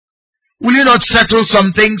Will you not settle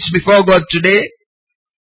some things before God today?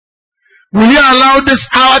 Will you allow this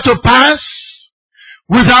hour to pass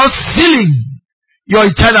without sealing your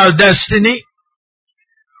eternal destiny?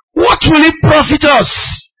 What will it profit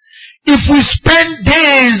us if we spend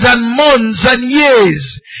days and months and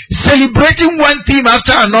years celebrating one theme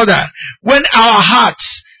after another when our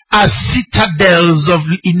hearts are citadels of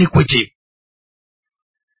iniquity?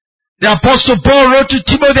 The Apostle Paul wrote to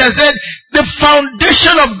Timothy and said, the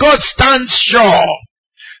foundation of God stands sure.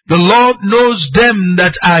 The Lord knows them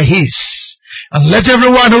that are his. And let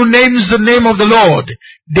everyone who names the name of the Lord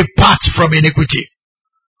depart from iniquity.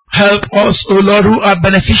 Help us, O Lord, who are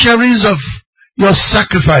beneficiaries of your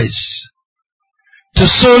sacrifice, to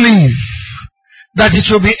so live that it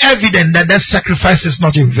will be evident that that sacrifice is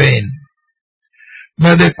not in vain.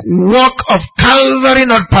 May the work of Calvary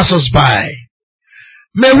not pass us by.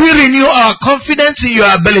 May we renew our confidence in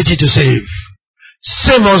your ability to save.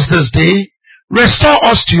 Save us this day, restore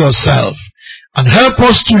us to yourself, and help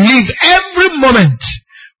us to live every moment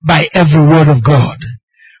by every word of God.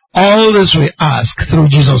 All this we ask through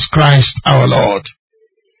Jesus Christ our Lord.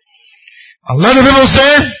 And let the people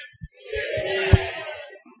say,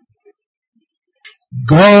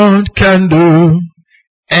 God can do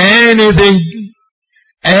anything,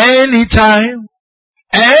 anytime,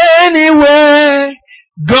 anywhere.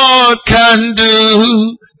 God can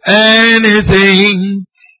do anything.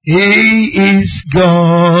 He is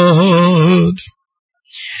God.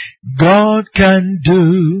 God can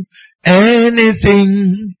do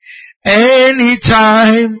anything,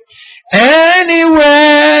 anytime,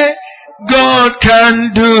 anywhere. God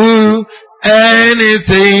can do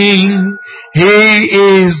anything. He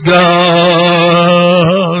is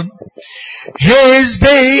God. He's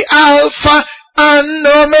the Alpha and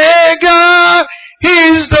Omega.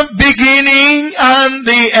 He's the beginning and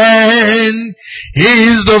the end.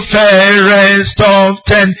 He's the fairest of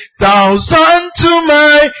 10,000 to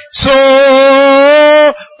my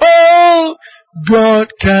soul. Oh,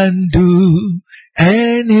 God can do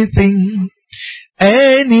anything,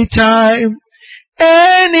 anytime,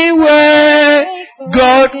 anywhere.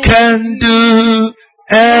 God can do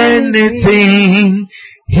anything.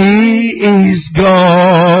 He is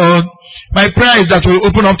God. My prayer is that we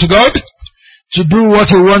open up to God to do what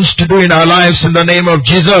He wants to do in our lives in the name of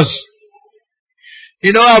Jesus.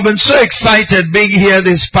 You know, I've been so excited being here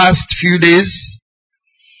these past few days,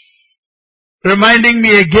 reminding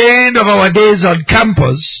me again of our days on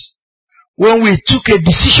campus when we took a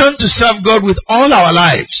decision to serve God with all our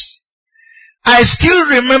lives. I still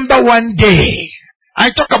remember one day,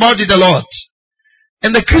 I talk about it a lot,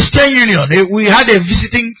 in the Christian Union, we had a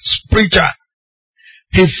visiting preacher.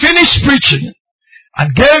 He finished preaching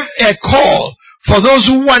and gave a call for those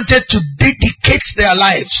who wanted to dedicate their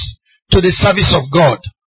lives to the service of God.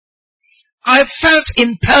 I felt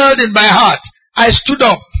impelled in my heart. I stood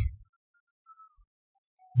up.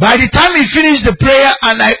 By the time he finished the prayer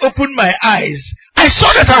and I opened my eyes, I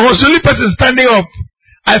saw that I was the only person standing up.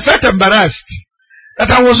 I felt embarrassed that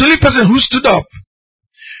I was the only person who stood up.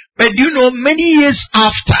 But you know, many years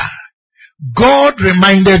after, God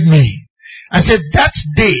reminded me and said, that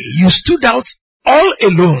day you stood out all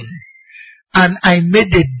alone and I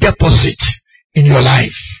made a deposit in your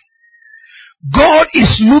life. God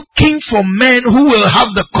is looking for men who will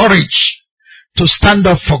have the courage to stand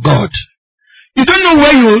up for God. You don't know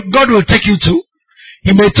where God will take you to.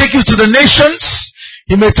 He may take you to the nations.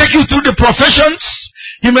 He may take you through the professions.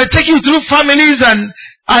 He may take you through families and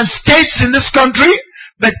states in this country.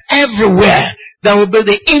 But everywhere there will be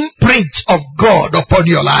the imprint of God upon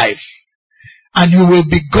your life. And you will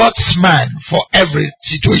be God's man for every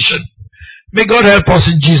situation. May God help us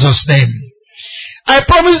in Jesus' name. I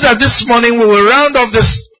promise that this morning we will round off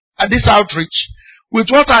this outreach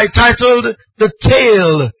with what I titled The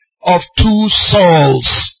Tale of Two Sauls.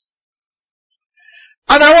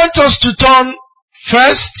 And I want us to turn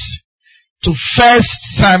first to 1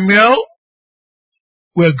 Samuel,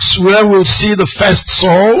 where we'll see the first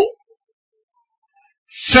Saul.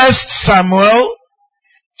 1 Samuel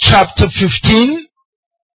chapter 15,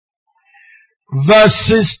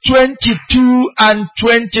 verses 22 and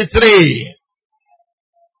 23.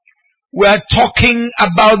 We are talking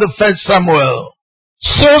about the 1 Samuel.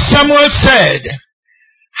 So Samuel said,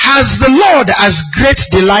 has the Lord as great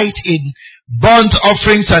delight in burnt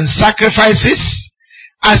offerings and sacrifices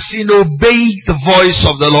as in obeying the voice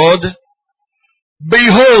of the Lord?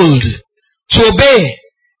 Behold, to obey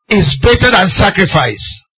is better than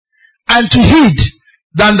sacrifice, and to heed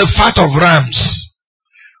than the fat of rams.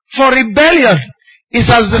 For rebellion is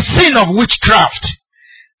as the sin of witchcraft,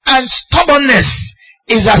 and stubbornness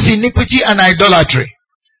is as iniquity and idolatry.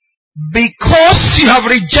 because you have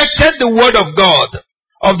rejected the word of God,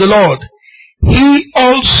 of the Lord, he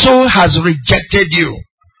also has rejected you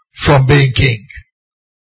from being king.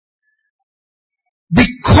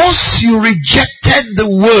 Because you rejected the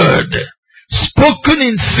word spoken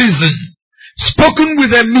in season, spoken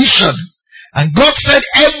with a mission, and God said,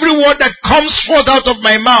 every word that comes forth out of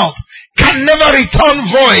my mouth can never return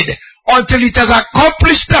void until it has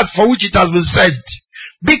accomplished that for which it has been sent.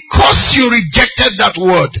 Because you rejected that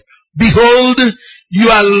word, behold,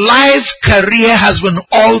 your life career has been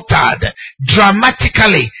altered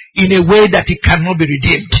dramatically in a way that it cannot be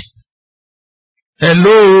redeemed.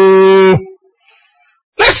 Hello?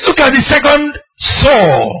 Let's look at the second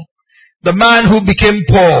Saul, the man who became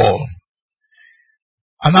Paul.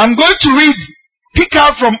 And I'm going to pick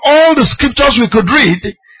out from all the scriptures we could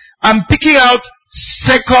read. I'm picking out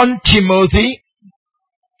 2 Timothy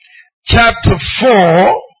chapter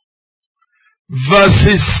 4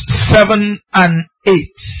 verses 7 and 8.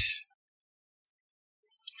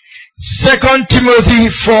 2 Timothy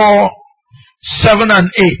 4, 7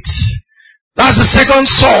 and 8. That's the second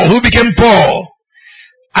Saul who became Paul.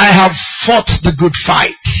 I have fought the good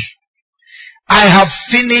fight. I have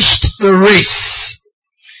finished the race.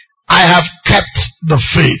 I have kept the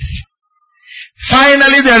faith.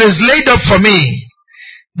 Finally, there is laid up for me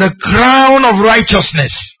the crown of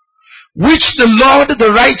righteousness, which the Lord,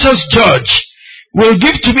 the righteous judge, will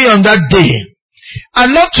give to me on that day,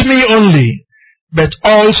 and not to me only, but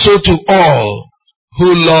also to all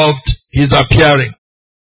who loved his appearing.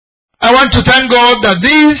 I want to thank God that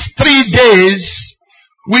these 3 days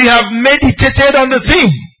we have meditated on the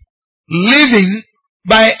theme, living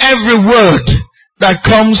by every word that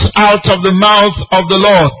comes out of the mouth of the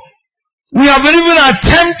Lord. We have even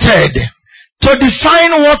attempted to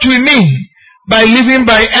define what we mean by living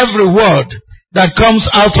by every word that comes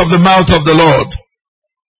out of the mouth of the Lord.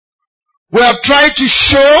 We have tried to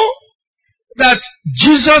show that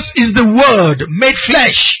Jesus is the Word made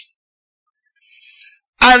flesh,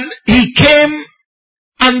 and he came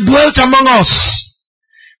and dwelt among us.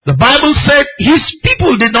 The Bible said his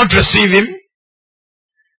people did not receive him.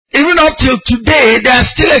 Even up till today, they are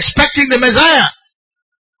still expecting the Messiah.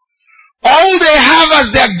 All they have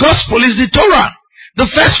as their gospel is the Torah, the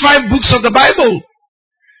first 5 books of the Bible,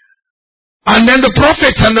 and then the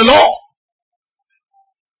prophets and the law.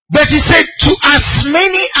 But he said, to as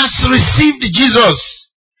many as received Jesus,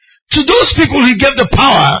 to those people he gave the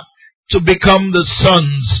power to become the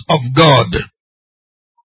sons of God.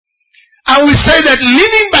 And we say that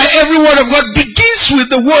living by every word of God begins with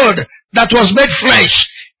the word that was made flesh,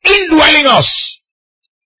 indwelling us.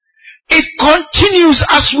 It continues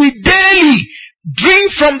as we daily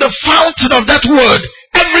drink from the fountain of that word,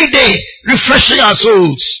 every day, refreshing our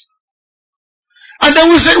souls. And then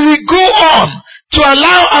we said we go on to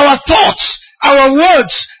allow our thoughts, our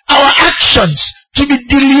words, our actions to be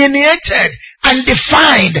delineated and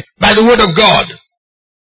defined by the word of God.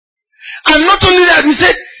 And not only that, we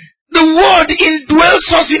said the word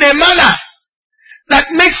indwells us in a manner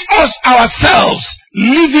that makes us ourselves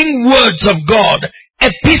living words of God,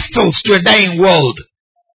 epistles to a dying world.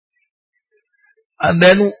 And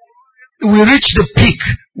then we reach the peak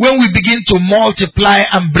when we begin to multiply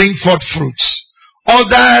and bring forth fruits.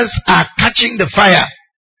 Others are catching the fire.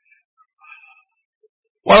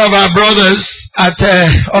 One of our brothers at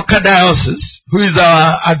Oka Diocese, who is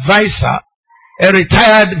our advisor, a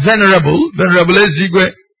retired Venerable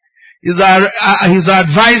Ezigwe, is our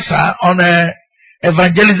advisor on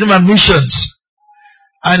evangelism and missions.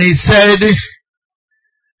 And he said,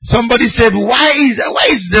 somebody said, why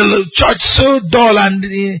is the church so dull and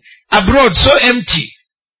abroad so empty?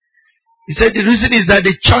 He said the reason is that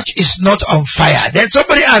the church is not on fire. Then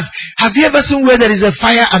somebody asked, have you ever seen where there is a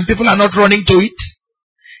fire and people are not running to it?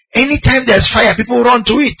 Anytime there's fire, people run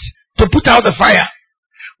to it to put out the fire.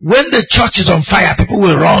 When the church is on fire, people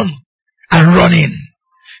will run and run in.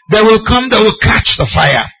 They will come, they will catch the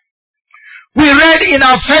fire. We read in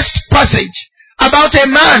our first passage about a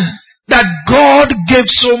man that God gave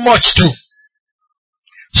so much to.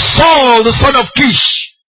 Saul, the son of Kish.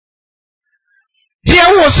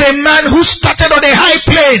 Here was a man who started on a high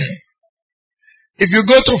plane. If you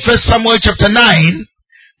go to 1 Samuel chapter 9,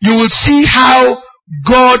 you will see how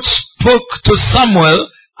God spoke to Samuel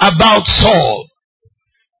about Saul.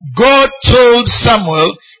 God told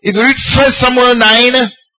Samuel, if you read 1 Samuel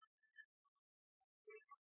 9,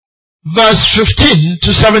 verses 15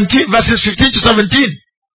 to 17,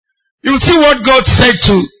 you will see what God said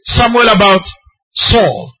to Samuel about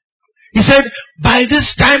Saul. He said, by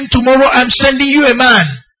this time tomorrow I'm sending you a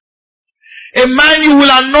man you will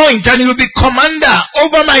anoint, and he will be commander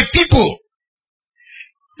over my people.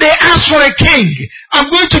 They asked for a king. I'm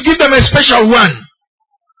going to give them a special one.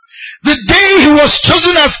 The day he was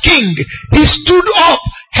chosen as king, he stood up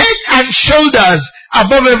head and shoulders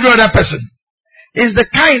above every other person. Is the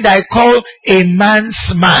kind I call a man's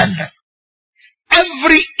man.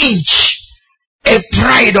 Every inch a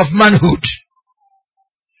pride of manhood.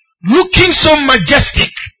 Looking so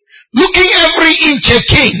majestic. Looking every inch a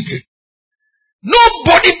king.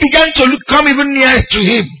 Nobody began to come even near to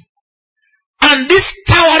him. And this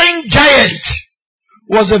towering giant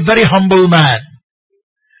was a very humble man.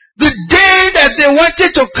 The day that they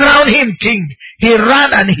wanted to crown him king, he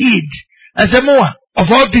ran and hid. And said, Moa, of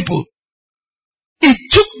all people, it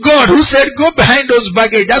took God who said, go behind those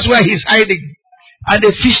baggage. That's where he's hiding. And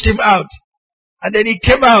they fished him out. And then he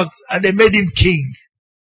came out and they made him king.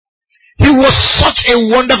 He was such a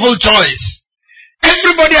wonderful choice.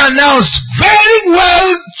 Everybody announced, very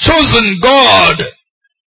well chosen, God.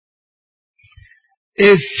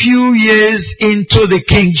 A few years into the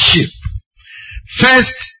kingship, 1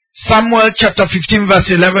 Samuel chapter 15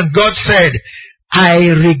 verse 11, God said, I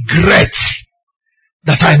regret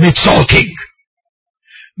that I made Saul king.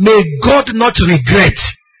 May God not regret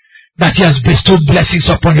that he has bestowed blessings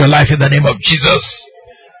upon your life in the name of Jesus.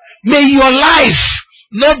 May your life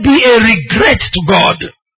not be a regret to God.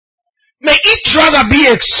 May it rather be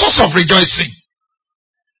a source of rejoicing.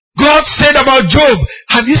 God said about Job,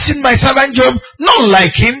 have you seen my servant Job? None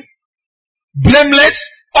like him. Blameless,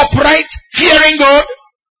 upright, fearing God.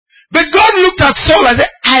 But God looked at Saul and said,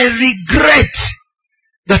 I regret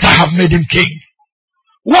that I have made him king.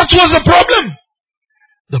 What was the problem?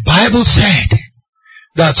 The Bible said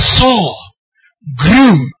that Saul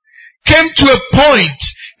grew, came to a point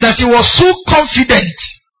that he was so confident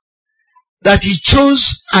that he chose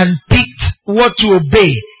and picked what to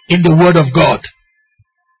obey in the word of God.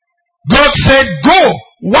 God said, go,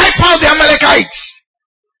 wipe out the Amalekites.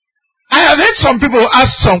 I have heard some people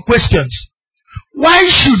ask some questions. Why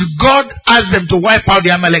should God ask them to wipe out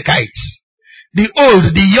the Amalekites? The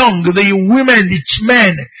old, the young, the women, the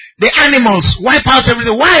men, the animals, wipe out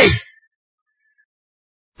everything. Why?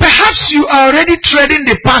 Perhaps you are already treading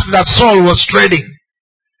the path that Saul was treading.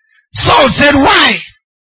 Saul said, why?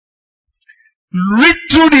 Read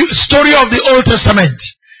through the story of the Old Testament.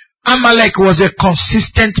 Amalek was a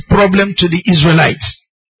consistent problem to the Israelites.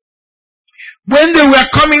 When they were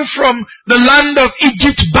coming from the land of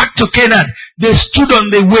Egypt back to Canaan, they stood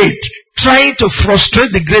on the way, trying to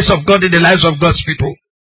frustrate the grace of God in the lives of God's people.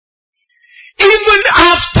 Even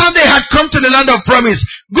after they had come to the land of promise,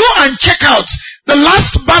 go and check out the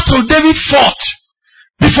last battle David fought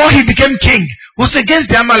before he became king was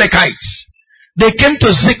against the Amalekites. They came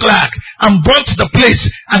to Ziklag and burnt the place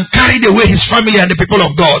and carried away his family and the people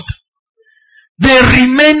of God. They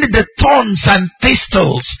remained the thorns and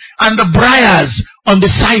thistles and the briars on the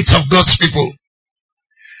sides of God's people.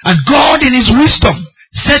 And God in his wisdom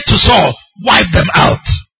said to Saul, wipe them out.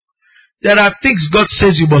 There are things God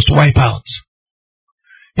says you must wipe out.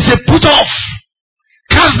 He said, put off,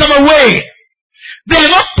 cast them away. They are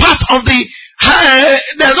not part of the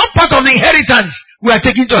inheritance we are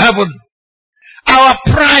taking to heaven. Our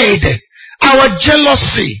pride, our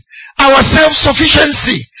jealousy, our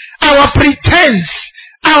self-sufficiency, our pretense,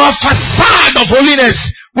 our facade of holiness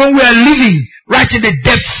when we are living right in the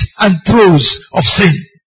depths and throes of sin.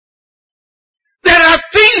 There are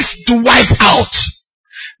things to wipe out.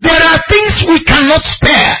 There are things we cannot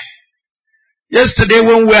spare. Yesterday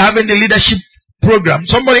when we were having the leadership program,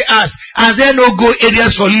 somebody asked, are there no go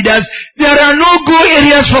areas for leaders? There are no go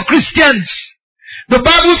areas for Christians. The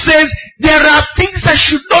Bible says there are things that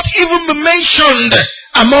should not even be mentioned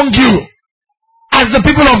among you as the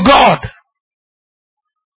people of God.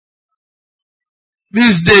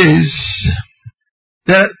 These days,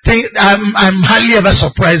 I'm hardly ever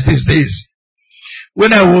surprised these days.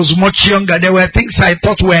 When I was much younger, there were things I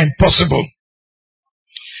thought were impossible.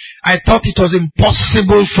 I thought it was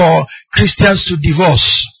impossible for Christians to divorce.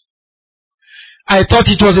 I thought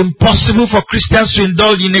it was impossible for Christians to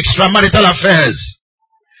indulge in extramarital affairs.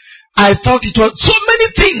 I thought it was so many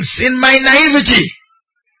things in my naivety.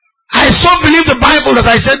 I so believed the Bible that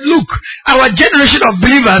I said, look, our generation of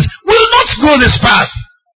believers will not go this path.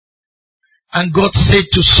 And God said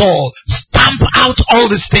to Saul, stamp out all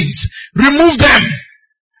these things. Remove them.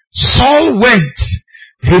 Saul went,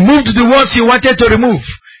 removed the ones he wanted to remove,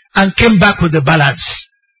 and came back with the balance.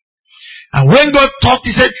 And when God talked,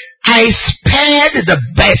 he said, I spared the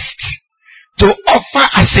best to offer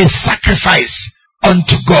as a sacrifice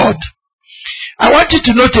unto God. I want you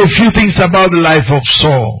to note a few things about the life of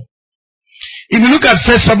Saul. If you look at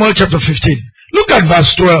 1 Samuel chapter 15, look at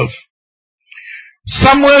verse 12.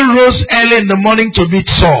 Samuel rose early in the morning to meet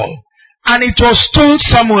Saul. And it was told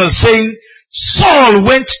Samuel, saying, Saul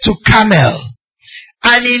went to Carmel.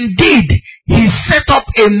 And indeed, he set up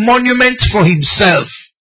a monument for himself.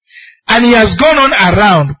 And he has gone on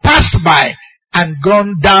around, passed by, and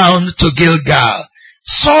gone down to Gilgal.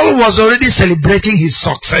 Saul was already celebrating his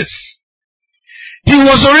success. He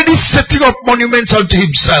was already setting up monuments unto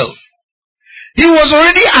himself. He was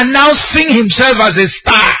already announcing himself as a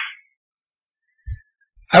star.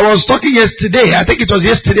 I was talking yesterday, I think it was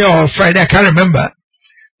yesterday or Friday, I can't remember.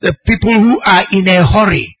 The people who are in a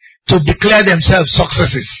hurry to declare themselves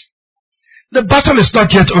successes. The battle is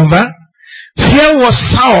not yet over. Here was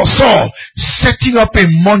Saul setting up a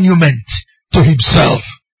monument to himself.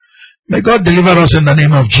 May God deliver us in the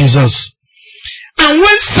name of Jesus. And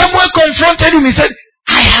when Samuel confronted him, he said,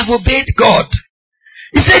 I have obeyed God.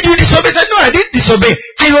 He said, you disobeyed. He said, no, I didn't disobey.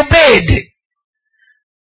 I obeyed.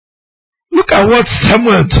 Look at what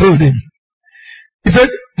Samuel told him. He said,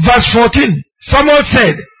 verse 14, Samuel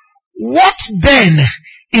said, what then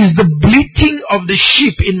is the bleating of the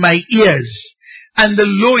sheep in my ears and the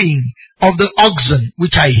lowing of the oxen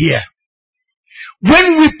which I hear?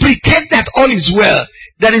 When we pretend that all is well,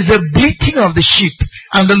 there is a bleating of the sheep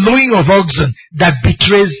and the lowing of oxen that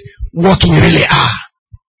betrays what we really are.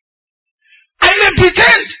 I may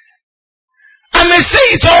pretend. I may say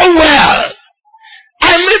it's all well.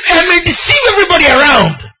 I may deceive everybody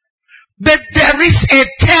around. But there is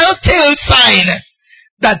a telltale sign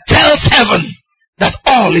that tells heaven that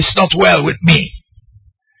all is not well with me.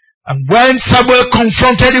 And when Samuel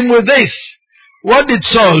confronted him with this, what did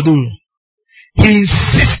Saul do? He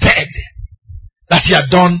insisted that he had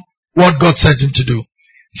done what God sent him to do.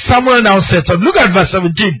 Samuel now said, so look at verse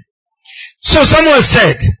 17. So Samuel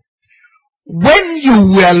said, when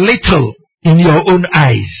you were little in your own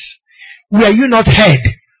eyes, were you not head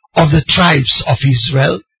of the tribes of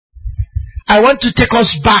Israel? I want to take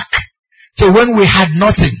us back to when we had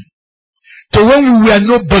nothing, to when we were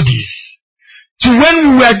nobodies, to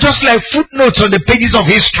when we were just like footnotes on the pages of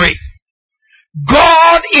history.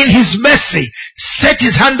 God in His mercy set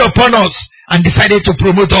His hand upon us and decided to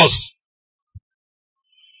promote us.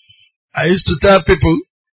 I used to tell people,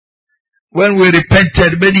 when we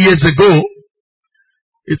repented many years ago,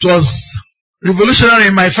 it was revolutionary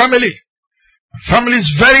in my family. My family is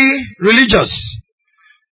very religious.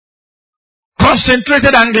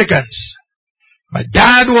 Concentrated Anglicans. My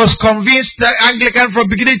dad was convinced that Anglican from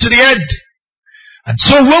beginning to the end. And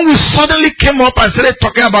so when we suddenly came up and started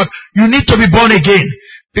talking about you need to be born again,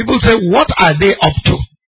 people say, what are they up to?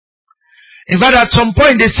 In fact, at some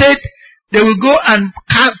point they said they will go and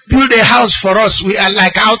build a house for us. We are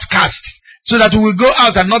like outcasts, so that we will go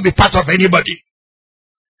out and not be part of anybody.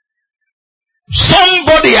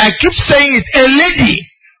 Somebody, I keep saying it, a lady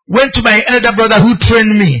went to my elder brother who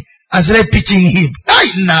trained me and started pitying him.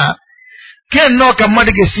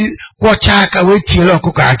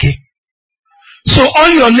 So all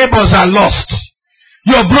your labors are lost.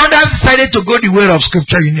 Your brothers decided to go the way of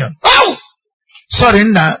Scripture Union. Oh! Sorry,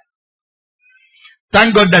 nah.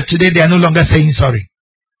 Thank God that today they are no longer saying sorry.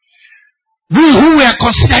 We who were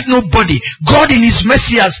considered nobody, God in His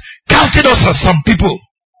mercy has counted us as some people.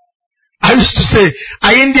 I used to say,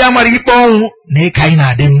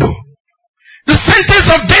 the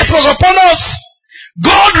sentence of death was upon us.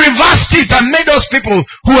 God reversed it and made us people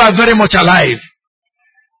who are very much alive.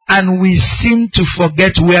 And we seem to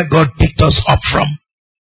forget where God picked us up from.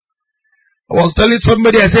 I was telling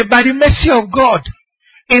somebody, I said, by the mercy of God,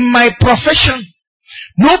 in my profession,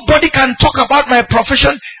 nobody can talk about my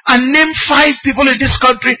profession and name 5 people in this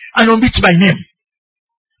country and omit my name.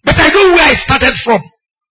 But I know where I started from.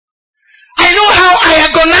 I know how I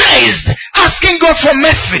agonized, asking God for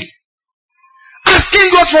mercy, asking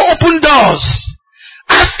God for open doors,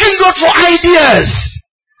 asking God for ideas.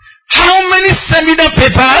 How many seminar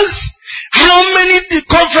papers, how many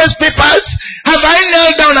conference papers have I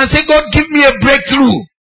knelt down and said, God, give me a breakthrough?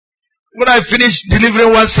 When I finished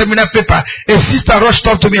delivering one seminar paper, a sister rushed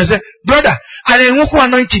up to me and said, brother, I didn't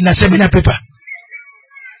want anointing a seminar paper.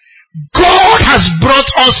 God has brought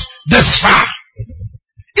us this far.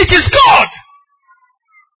 It is God.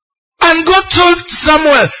 And God told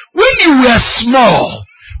Samuel, when you were small,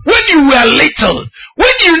 when you were little,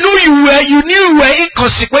 when you knew you were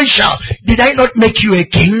inconsequential, did I not make you a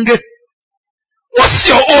king? What's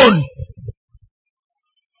your own?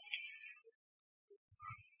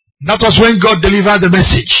 That was when God delivered the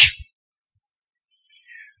message.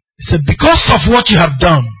 He said, because of what you have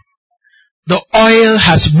done, the oil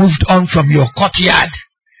has moved on from your courtyard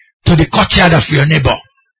to the courtyard of your neighbor.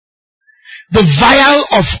 The vial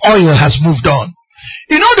of oil has moved on.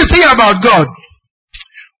 You know the thing about God?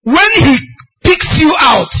 When he picks you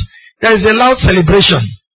out, there is a loud celebration.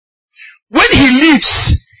 When he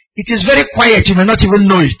leaves, it is very quiet. You may not even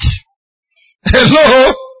know it.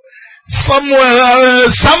 Hello?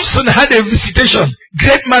 Samson had a visitation.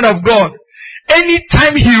 Great man of God.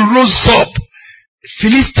 Anytime he rose up,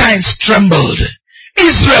 Philistines trembled.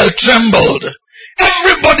 Israel trembled.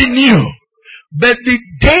 Everybody knew. But the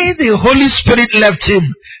day the Holy Spirit left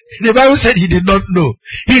him, the Bible said he did not know.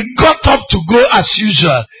 He got up to go as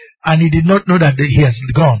usual, and he did not know that he has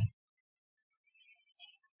gone.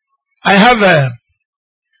 I have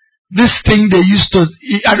this thing they used to,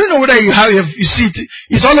 I don't know whether you see it,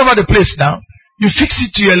 it's all over the place now. You fix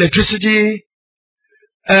it to your electricity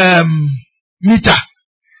meter.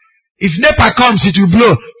 If NEPA comes, it will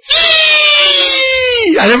blow.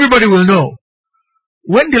 And everybody will know.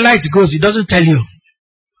 When the light goes, it doesn't tell you.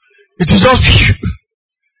 It is just,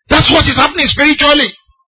 that's what is happening spiritually.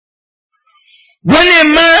 When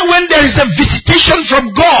there is a visitation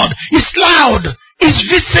from God, it's loud, it's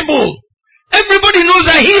visible. Everybody knows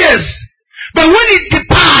and hears. But when it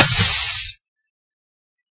departs,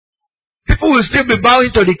 people will still be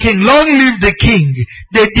bowing to the king. Long live the king.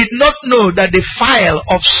 They did not know that the file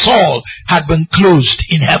of Saul had been closed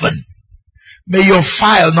in heaven. May your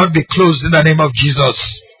file not be closed in the name of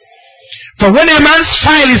Jesus. For when a man's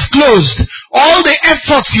file is closed, all the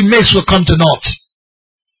efforts he makes will come to naught.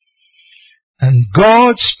 And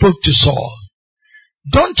God spoke to Saul.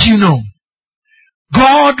 Don't you know?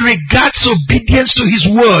 God regards obedience to his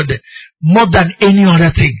word more than any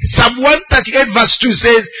other thing. Psalm 138 verse 2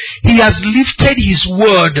 says, he has lifted his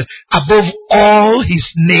word above all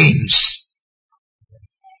his names.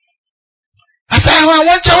 I said, I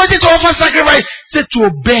want you to offer sacrifice. He said, to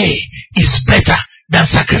obey is better than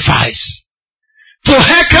sacrifice. To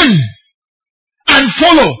hearken and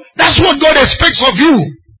follow. That's what God expects of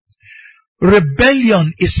you.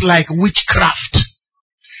 Rebellion is like witchcraft.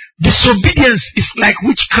 Disobedience is like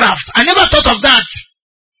witchcraft. I never thought of that.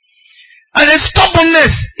 And then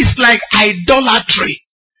stubbornness is like idolatry.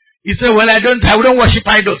 You say, well, I don't worship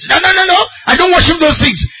idols. No. I don't worship those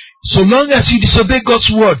things. So long as you disobey God's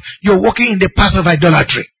word, you're walking in the path of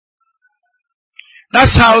idolatry.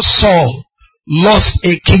 That's how Saul lost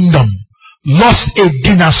a kingdom, lost a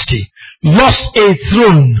dynasty, lost a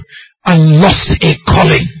throne, and lost a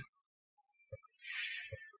calling.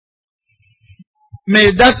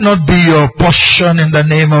 May that not be your portion in the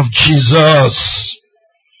name of Jesus.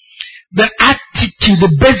 The attitude,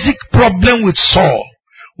 the basic problem with Saul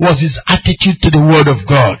was his attitude to the word of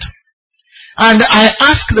God. And I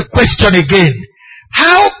ask the question again,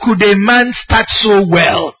 how could a man start so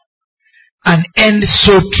well and end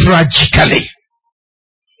so tragically?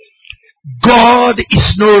 God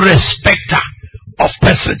is no respecter of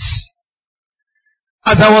persons.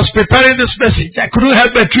 As I was preparing this message, I couldn't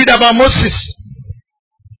help but read about Moses.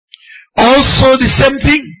 Also the same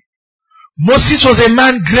thing. Moses was a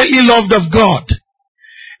man greatly loved of God.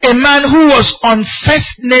 A man who was on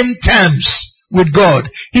first name terms with God.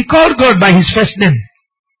 He called God by his first name.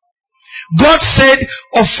 God said,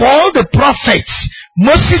 of all the prophets,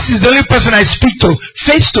 Moses is the only person I speak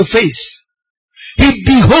to face. He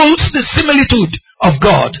beholds the similitude of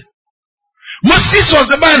God. Moses was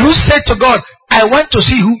the man who said to God, I want to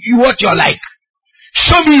see what you're like.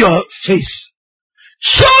 Show me your face.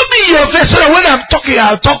 Show me your face so that when I'm talking,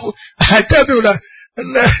 I tell people that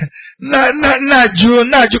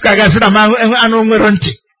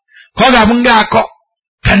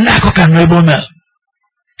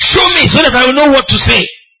show me so that I will know what to say.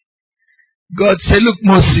 God said, look,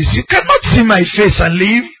 Moses, you cannot see my face and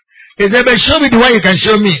leave. He said, but show me the one you can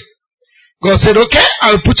show me. God said, okay,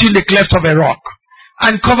 I will put you in the cleft of a rock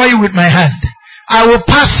and cover you with my hand. I will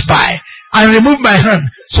pass by and remove my hand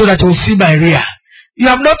so that you will see my rear. You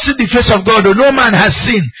have not seen the face of God, though no man has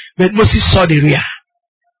seen, but Moses saw the rear.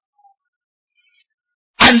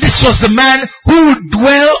 And this was the man who would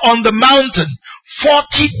dwell on the mountain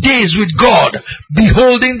 40 days with God,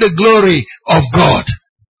 beholding the glory of God.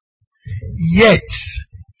 Yet,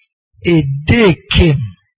 a day came.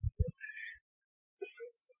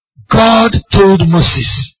 God told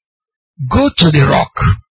Moses, go to the rock.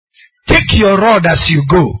 Take your rod as you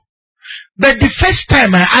go. But the first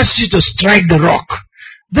time I asked you to strike the rock,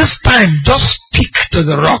 this time just speak to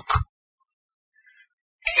the rock.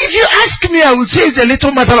 If you ask me, I will say it's a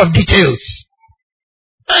little matter of details.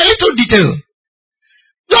 A little detail.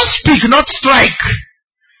 Just speak, not strike.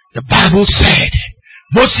 The Bible said,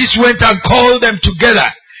 Moses went and called them together,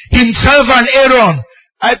 himself and Aaron.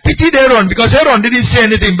 I pitied Aaron because Aaron didn't say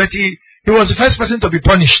anything, but he was the first person to be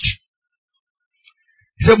punished.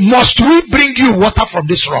 He said, must we bring you water from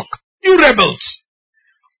this rock? You rebels.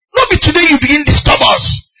 Not be today you begin to disturb us.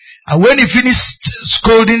 And when he finished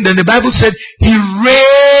scolding, then the Bible said he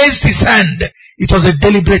raised his hand. It was a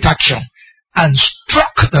deliberate action. And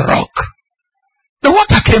struck the rock. The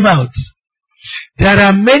water came out. There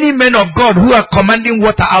are many men of God who are commanding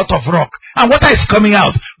water out of rock. And water is coming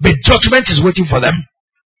out. But judgment is waiting for them.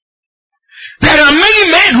 There are many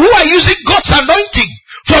men who are using God's anointing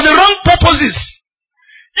for the wrong purposes.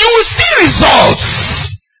 You will see results.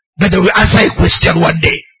 But they will answer a question one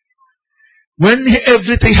day. When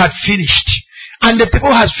everything had finished, and the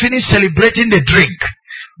people had finished celebrating the drink,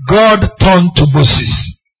 God turned to Moses.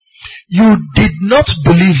 You did not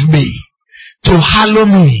believe me to hallow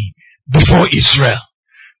me before Israel.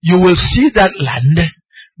 You will see that land,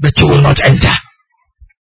 but you will not enter.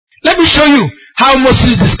 Let me show you how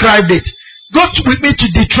Moses described it. Go with me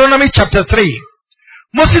to Deuteronomy chapter 3.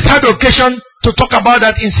 Moses had occasion to talk about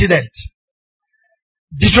that incident.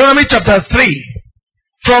 Deuteronomy chapter 3,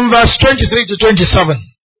 from verse 23 to 27.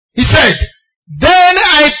 He said, Then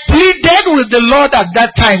I pleaded with the Lord at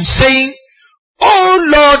that time, saying, O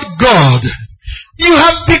Lord God, you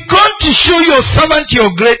have begun to show your servant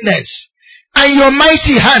your greatness and your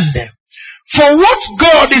mighty hand. For what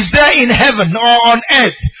God is there in heaven or on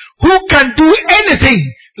earth who can do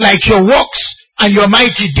anything like your works and your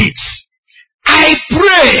mighty deeds? I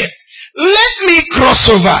pray, let me cross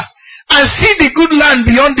over and see the good land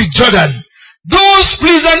beyond the Jordan, those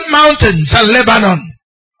pleasant mountains and Lebanon.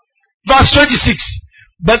 Verse 26.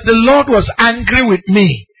 But the Lord was angry with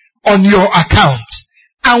me on your account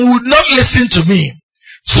and would not listen to me.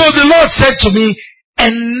 So the Lord said to me,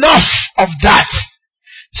 Enough of that.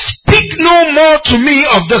 Speak no more to me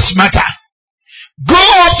of this matter. Go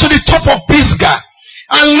up to the top of Pisgah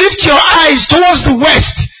and lift your eyes towards the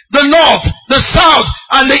west, the north, the south,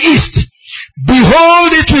 and the east.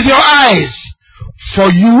 Behold it with your eyes, for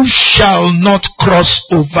you shall not cross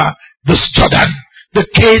over this Jordan. The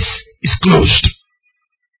case is closed.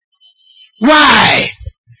 Why?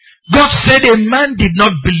 God said a man did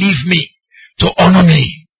not believe me to honor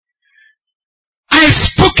me. I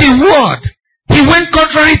spoke a word. He went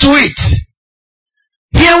contrary to it.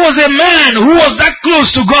 Here was a man who was that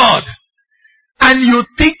close to God. And you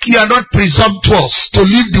think you are not presumptuous to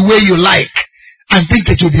live the way you like and think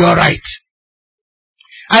it will be alright.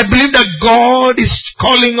 I believe that God is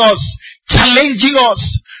calling us, challenging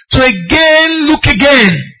us to again look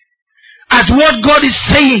again at what God is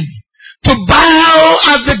saying, to bow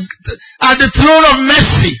at the throne of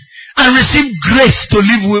mercy and receive grace to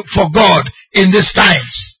live for God in these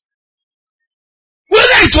times.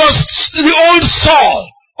 Whether it was the old Saul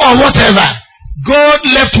or whatever, God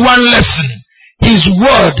left one lesson. His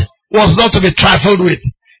word was not to be trifled with.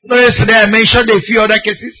 Yesterday I mentioned a few other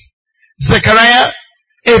cases. Zechariah,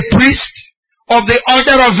 a priest of the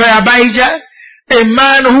order of Abijah, a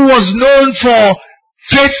man who was known for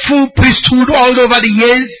faithful priesthood all over the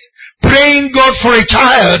years, praying God for a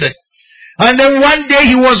child. And then one day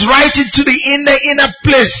he was right into the inner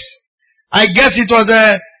place. I guess it was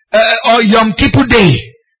a Yom Kippur Day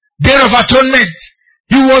of Atonement.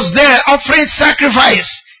 He was there offering sacrifice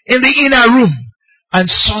in the inner room. And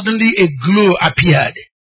suddenly a glow appeared.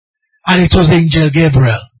 And it was Angel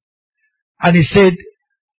Gabriel. And he said,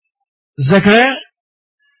 Zechariah,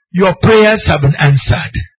 your prayers have been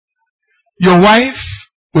answered. Your wife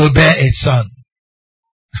will bear a son.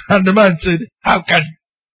 And the man said, How can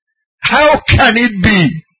it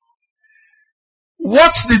be?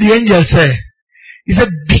 What did the angel say? He said,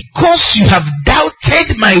 because you have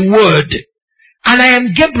doubted my word, and I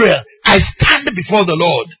am Gabriel, I stand before the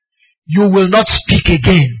Lord, you will not speak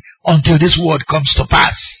again until this word comes to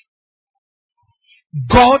pass.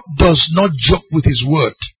 God does not joke with his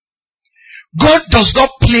word. God does not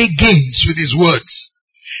play games with his words.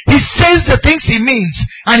 He says the things he means,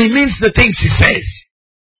 and he means the things he says.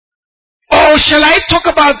 Or shall I talk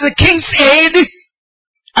about the king's aid?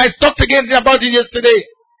 I talked again about it yesterday.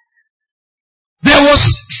 There was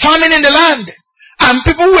famine in the land, and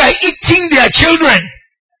people were eating their children.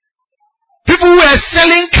 People were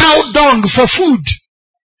selling cow dung for food.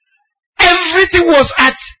 Everything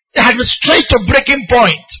had straight to breaking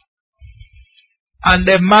point. And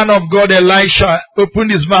the man of God, Elisha,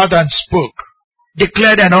 opened his mouth and spoke,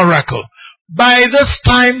 declared an oracle. By this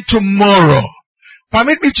time tomorrow,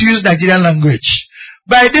 permit me to use Nigerian language.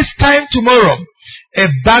 By this time tomorrow, a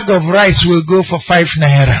bag of rice will go for 5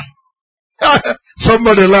 naira.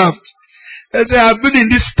 Somebody laughed. They said, I've been in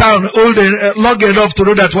this town long enough to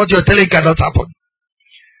know that what you're telling cannot happen.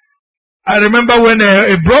 I remember when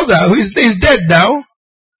a brother, who is dead now,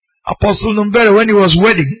 Apostle Numbere, when he was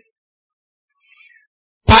wedding,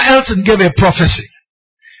 Pa Elton gave a prophecy.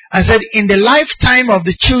 and said, in the lifetime of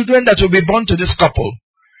the children that will be born to this couple,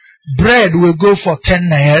 bread will go for 10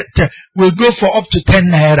 naira, will go for up to 10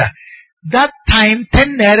 naira. That time,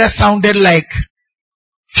 10 naira sounded like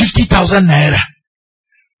 50,000 naira.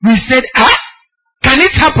 We said, can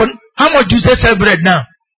it happen? How much do they sell bread now?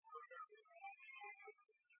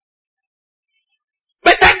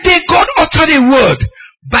 But that day God uttered a word.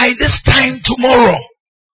 By this time tomorrow,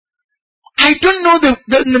 I don't know the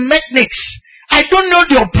mechanics. I don't know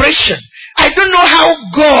the operation. I don't know how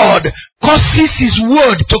God causes his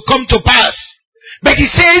word to come to pass. But he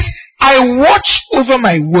says, I watch over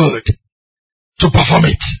my word to perform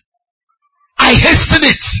it. I hasten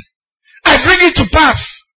it. I bring it to pass.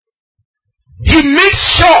 He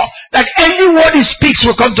makes sure that any word he speaks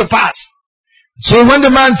will come to pass. So when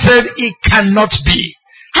the man said, it cannot be.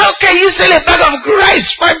 How can you sell a bag of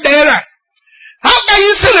rice 5 naira? How can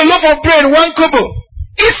you sell a loaf of bread 1 kobo?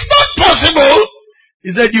 It's not possible.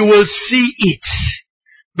 He said, you will see it,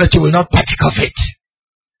 but you will not partake of it.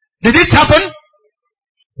 Did it happen?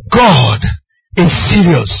 God is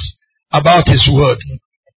serious about his word.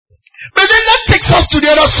 But then that takes us to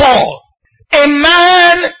the other Saul. A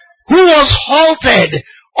man who was halted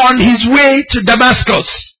on his way to Damascus.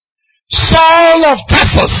 Saul of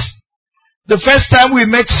Tarsus. The first time we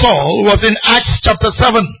met Saul was in Acts chapter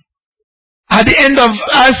 7. At the end of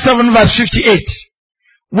Acts 7 verse 58.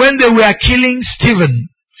 When they were killing Stephen.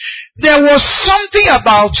 There was something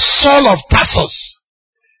about Saul of Tarsus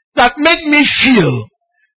that made me feel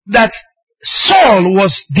that Saul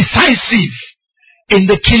was decisive in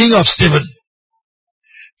the killing of Stephen.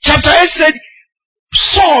 Chapter 8 said,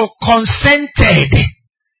 Saul consented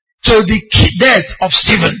to the death of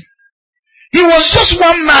Stephen. He was just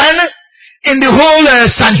one man in the whole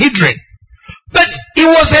Sanhedrin. But he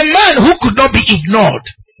was a man who could not be ignored.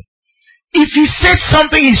 If he said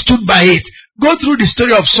something, he stood by it. Go through the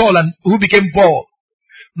story of Saul and who became Paul.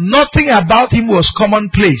 Nothing about him was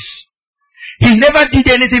commonplace. He never did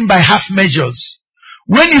anything by half measures.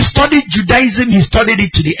 When he studied Judaism, he studied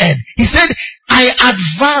it to the end. He said, I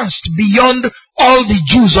advanced beyond all the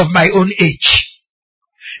Jews of my own age.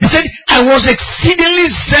 He said, I was exceedingly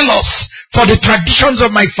zealous for the traditions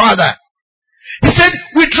of my father. He said,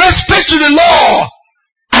 with respect to the law,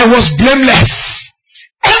 I was blameless.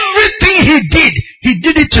 Everything he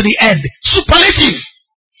did it to the end. Superlative.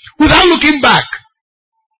 Without looking back.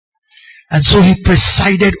 And so he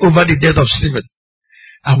presided over the death of Stephen.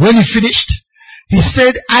 And when he finished, he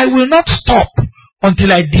said, I will not stop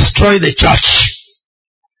until I destroy the church.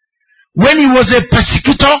 When he was a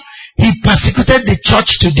persecutor, he persecuted the church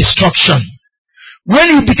to destruction. When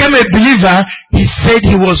he became a believer, he said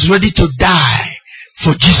he was ready to die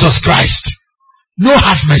for Jesus Christ. No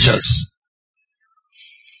half measures.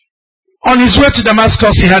 On his way to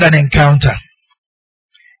Damascus, he had an encounter.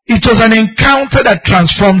 It was an encounter that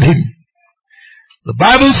transformed him. The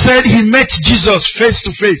Bible said he met Jesus face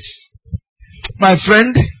to face. My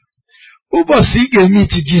friend, who was he gave me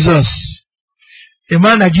to Jesus? A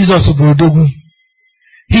man like Jesus Obodogu.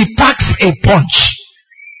 He packs a punch.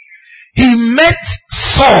 He met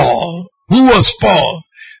Saul, who was Paul.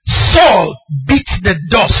 Saul beat the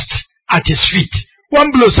dust at his feet.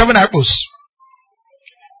 1 blow, 7 apples.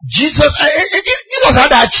 Jesus had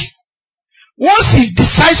that. Once he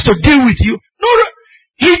decides to deal with you,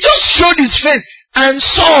 he just showed his face, and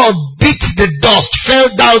Saul beat the dust,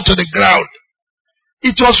 fell down to the ground.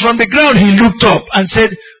 It was from the ground he looked up and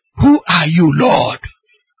said, who are you, Lord?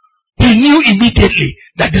 He knew immediately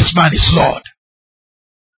that this man is Lord.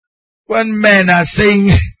 When men are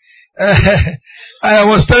saying, I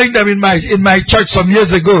was telling them in my church some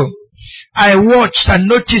years ago, I watched and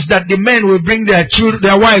noticed that the men will bring their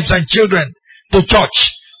wives and children to church,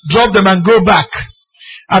 drop them and go back.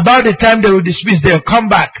 About the time they will dismiss, they'll come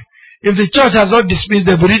back. If the church has not dismissed,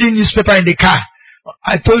 they'll be reading newspaper in the car.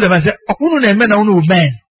 I told them, I said, men.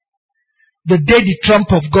 The day the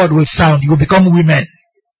trump of God will sound, you will become women.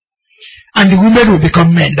 And the women will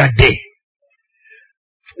become men that day.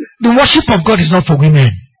 The worship of God is not for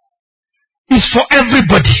women. It's for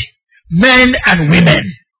everybody. Men and women.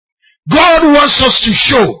 God wants us to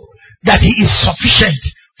show that he is sufficient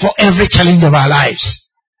for every challenge of our lives.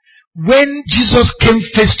 When Jesus came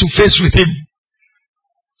face to face with him,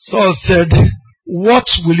 Saul said, what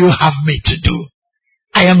will you have me to do?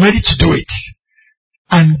 I am ready to do it.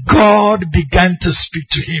 And God began to speak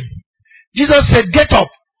to him. Jesus said, get up,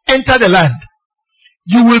 enter the land.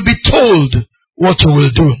 You will be told what you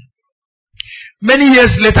will do. Many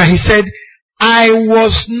years later he said, I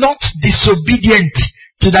was not disobedient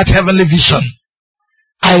to that heavenly vision.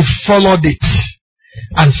 I followed it.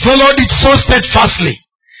 And followed it so steadfastly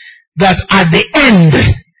that at the end,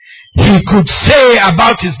 he could say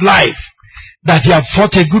about his life that he had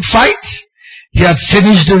fought a good fight, he had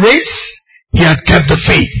finished the race, he had kept the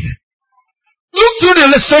faith. Look through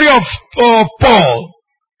the story of Paul.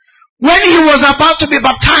 When he was about to be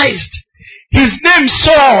baptized, his name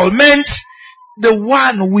Saul meant the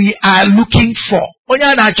one we are looking for.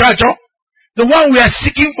 The one we are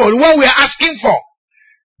seeking for, the one we are asking for.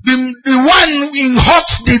 The one in hot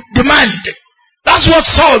demand. That's what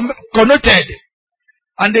Saul connoted.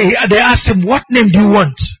 And they asked him, what name do you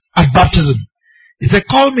want at baptism? He said,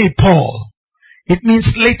 call me Paul. It means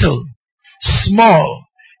little, small,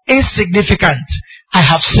 insignificant. I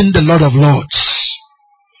have seen the Lord of Lords.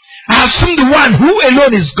 I have seen the one who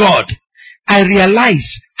alone is God. I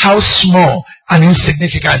realize how small and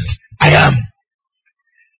insignificant I am.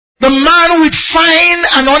 The man with fine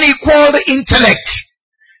and unequaled intellect,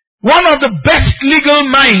 one of the best legal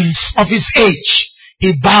minds of his age,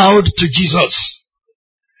 he bowed to Jesus.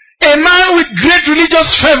 A man with great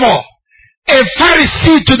religious fervor, a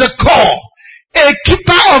Pharisee to the core, a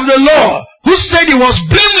keeper of the law, who said he was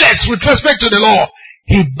blameless with respect to the law,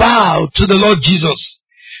 he bowed to the Lord Jesus.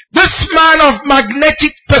 This man of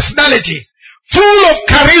magnetic personality, full of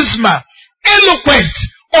charisma, eloquent,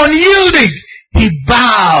 unyielding, he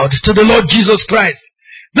bowed to the Lord Jesus Christ.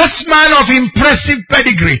 This man of impressive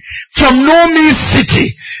pedigree, from no mean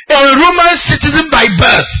city, a Roman citizen by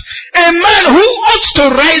birth, a man who ought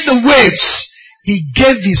to ride the waves, he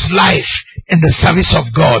gave his life in the service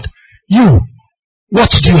of God. You, what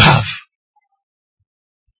do you have?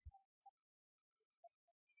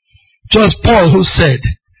 It was Paul who said,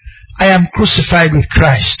 I am crucified with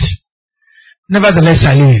Christ. Nevertheless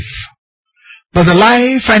I live. But the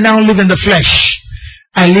life I now live in the flesh,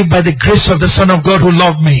 I live by the grace of the Son of God who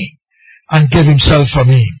loved me and gave himself for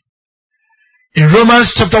me. In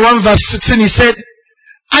Romans chapter 1 verse 16 he said,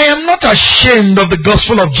 I am not ashamed of the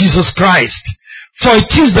gospel of Jesus Christ, for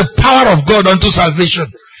it is the power of God unto salvation,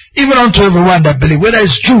 even unto everyone that believes, whether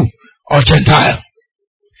it's Jew or Gentile.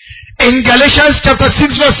 In Galatians chapter 6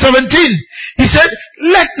 verse 17, he said,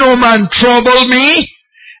 let no man trouble me.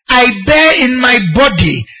 I bear in my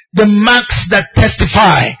body the marks that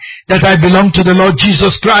testify that I belong to the Lord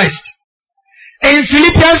Jesus Christ. In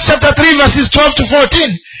Philippians chapter 3 verses 12 to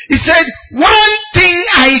 14, he said, one thing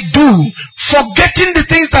I do, forgetting the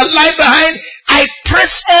things that lie behind, I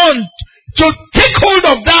press on to take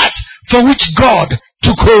hold of that for which God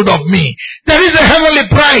took hold of me. There is a heavenly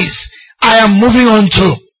prize I am moving on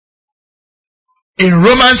to. In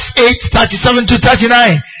Romans 8:37 to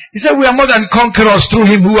 39, he said, we are more than conquerors through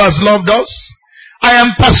him who has loved us. I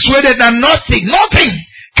am persuaded that nothing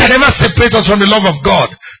can ever separate us from the love of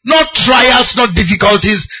God. Not trials, not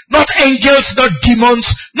difficulties, not angels, not demons,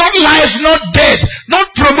 not life, not death,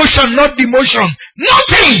 not promotion, not demotion.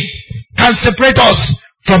 Nothing can separate us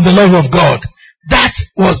from the love of God. That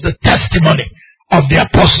was the testimony of the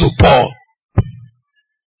Apostle Paul.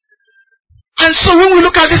 And so when we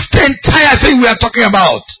look at this entire thing we are talking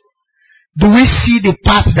about, do we see the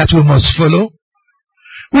path that we must follow?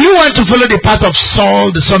 Will you want to follow the path of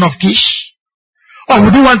Saul, the son of Kish? Or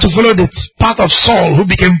would you want to follow the path of Saul, who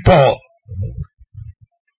became Paul?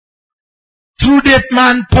 Through that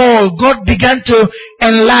man, Paul, God began to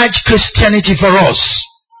enlarge Christianity for us.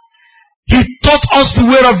 He taught us the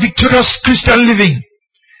way of victorious Christian living.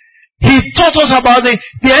 He taught us about the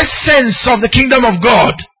essence of the kingdom of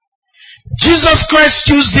God. Jesus Christ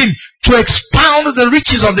used him to expound the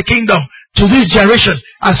riches of the kingdom to this generation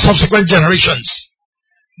and subsequent generations.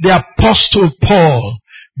 The Apostle Paul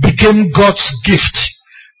became God's gift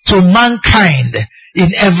to mankind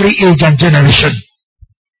in every age and generation.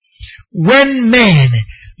 When men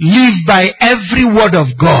live by every word of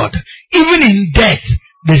God, even in death,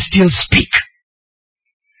 they still speak.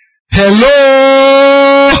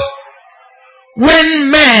 Hello? When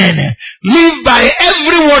men live by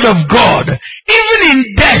every word of God, even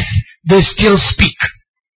in death, they still speak.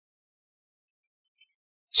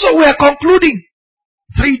 So we are concluding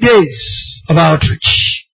 3 days of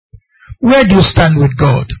outreach. Where do you stand with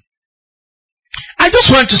God? I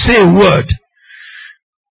just want to say a word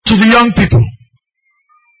to the young people.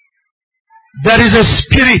 There is a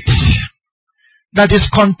spirit that is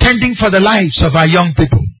contending for the lives of our young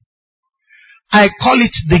people. I call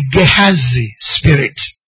it the Gehazi spirit.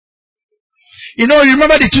 You know,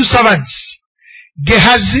 remember the two servants,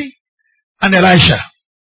 Gehazi and Elisha.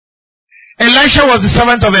 Elisha was the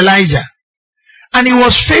servant of Elijah, and he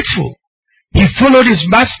was faithful. He followed his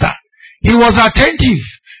master. He was attentive.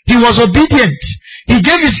 He was obedient. He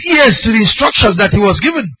gave his ears to the instructions that he was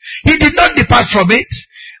given. He did not depart from it.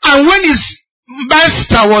 And when his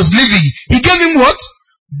master was leaving, he gave him what?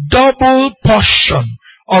 Double portion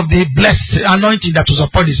of the blessed anointing that was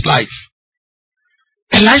upon his life.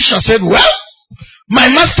 Elisha said, well, my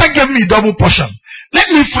master gave me double portion. Let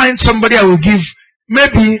me find somebody I will give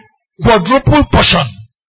maybe quadruple portion.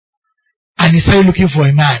 And he started looking for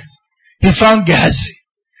a man. He found Gehazi.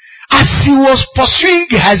 As he was pursuing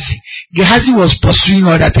Gehazi, Gehazi was pursuing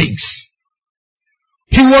other things.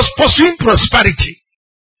 He was pursuing prosperity.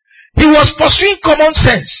 He was pursuing common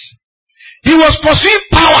sense. He was pursuing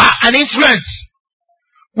power and influence.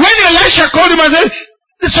 When Elisha called him and said,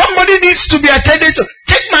 somebody needs to be attended to,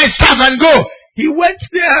 take my staff and go. He went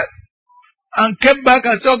there and came back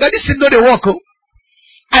and said, oh, God, this is not a work.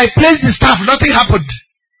 I placed the staff, nothing happened.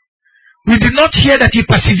 We did not hear that he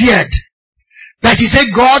persevered. That he said,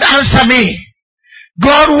 God, answer me.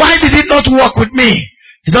 God, why did it not work with me?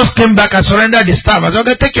 He just came back and surrendered the staff. I said,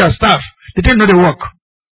 okay, take your staff. They didn't know the work.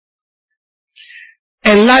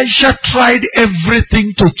 Elisha tried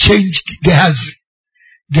everything to change Gehazi.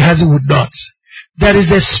 Gehazi would not. There is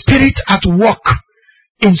a spirit at work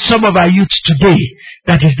in some of our youths today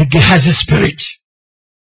that is the Gehazi spirit.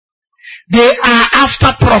 They are after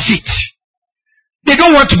profit. They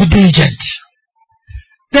don't want to be diligent.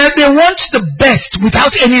 They want the best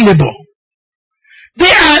without any labor.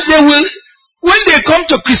 They will, when they come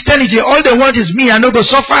to Christianity, all they want is me and not go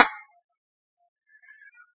suffer.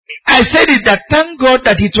 I said it that thank God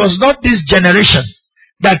that it was not this generation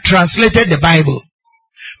that translated the Bible.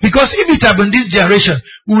 Because if it had been this generation,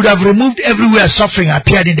 we would have removed everywhere suffering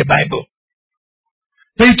appeared in the Bible.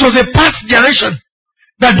 But it was a past generation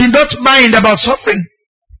that did not mind about suffering.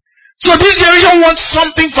 So this generation wants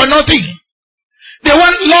something for nothing. They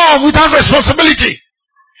want love without responsibility.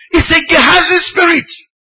 It's a Gehazi spirit.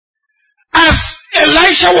 As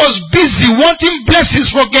Elisha was busy wanting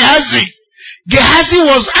blessings for Gehazi, Gehazi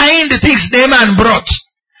was eyeing the things Naaman brought.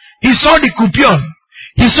 He saw the cupion.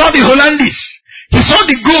 He saw the Hollandis. He saw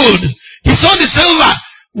the gold. He saw the silver.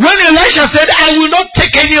 When Elisha said, I will not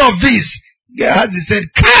take any of these, Gehazi said,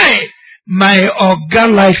 Kai, my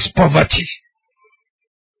Oga likes poverty.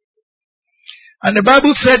 And the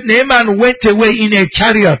Bible said Naaman went away in a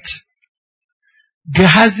chariot.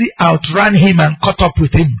 Gehazi outran him and caught up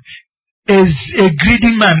with him. As a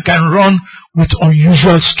greedy man can run with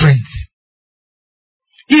unusual strength.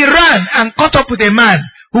 He ran and caught up with a man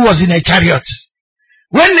who was in a chariot.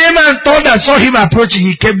 When Naaman thought and saw him approaching,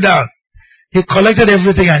 he came down. He collected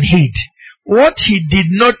everything and hid. What he did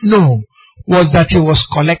not know was that he was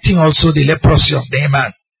collecting also the leprosy of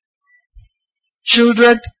Naaman.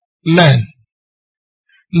 Children, learn.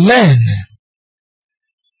 Learn.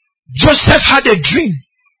 Joseph had a dream.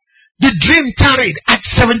 The dream tarried at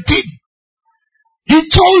 17. He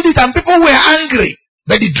told it and people were angry.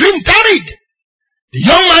 But the dream tarried. The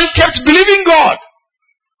young man kept believing God.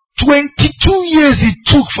 22 years it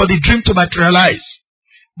took for the dream to materialize.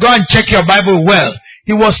 Go and check your Bible well.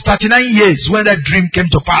 He was 39 years when that dream came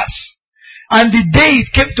to pass. And the day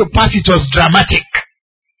it came to pass, it was dramatic.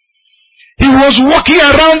 He was walking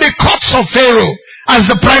around the courts of Pharaoh as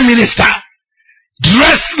the prime minister,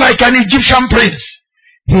 dressed like an Egyptian prince.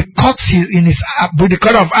 He caught in his with the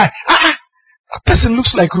corner of eye. A person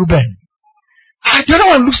looks like Reuben. The other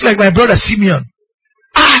one looks like my brother Simeon.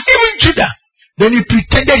 Even Judah. Then he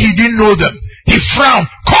pretended he didn't know them. He frowned.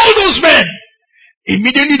 Call those men.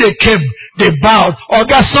 Immediately they came. They bowed. Oh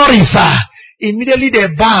God, sorry, sir. Immediately they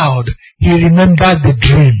bowed. He remembered the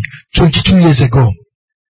dream 22 years ago.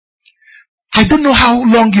 I don't know how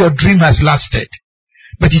long your dream has lasted,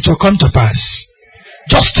 but it will come to pass.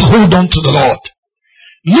 Just hold on to the Lord.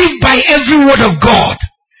 Live by every word of God.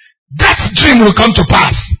 That dream will come to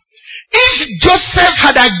pass. If Joseph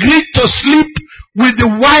had agreed to sleep with the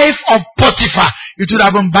wife of Potiphar, it would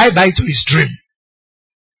have been bye-bye to his dream.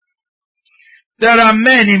 There are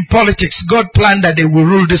men in politics, God planned that they will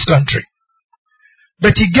rule this country.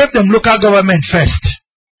 But he gave them local government first.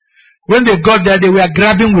 When they got there, they were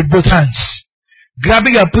grabbing with both hands.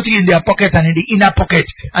 Grabbing and putting in their pocket and in the inner pocket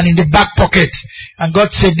and in the back pocket. And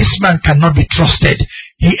God said, this man cannot be trusted.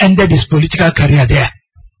 He ended his political career there.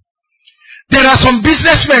 There are some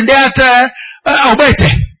businessmen there at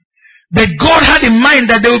Obete. But God had in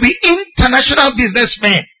mind that there will be international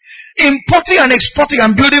businessmen importing and exporting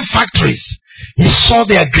and building factories. He saw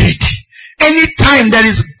their greed. Anytime there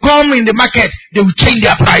is gum in the market, they will change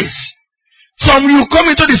their price. Some will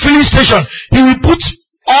come into the filling station. He will put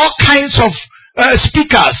all kinds of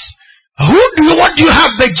speakers. What do you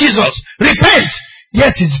have but Jesus? Repent.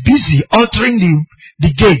 Yet he's busy altering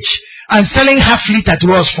the gauge and selling half liter to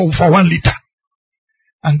us for 1 liter.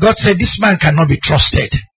 And God said, this man cannot be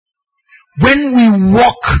trusted. When we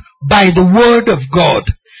walk by the word of God,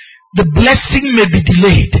 the blessing may be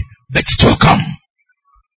delayed, but it will come.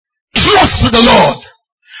 Trust the Lord.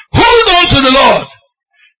 Hold on to the Lord.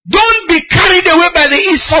 Don't be carried away by the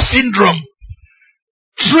Esau syndrome,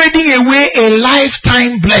 trading away a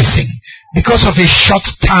lifetime blessing because of a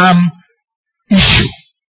short-term issue.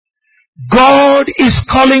 God is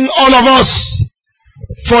calling all of us,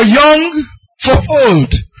 for young, for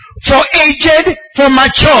old, for aged, for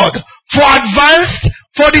matured, for advanced,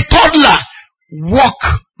 for the toddler. Walk,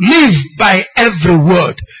 live by every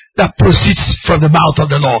word that proceeds from the mouth of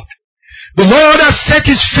the Lord. The Lord has set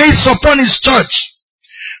his face upon his church.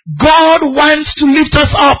 God wants to lift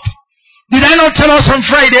us up. Did I not tell us on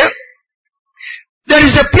Friday? There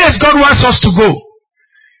is a place God wants us to go.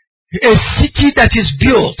 A city that is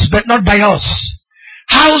built, but not by us.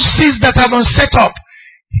 Houses that have been set up.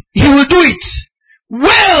 He will do it.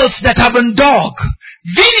 Wells that have been dug.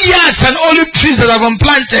 Vineyards and olive trees that have been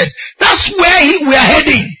planted. That's where we are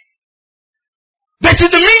heading. But in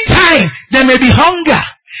the meantime, there may be hunger.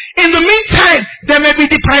 In the meantime, there may be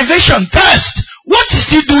deprivation, thirst. What is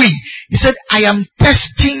he doing? He said, I am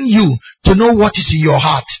testing you to know what is in your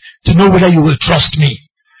heart, to know whether you will trust me.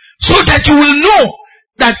 So that you will know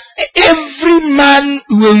that every man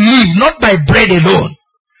will live not by bread alone,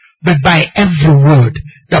 but by every word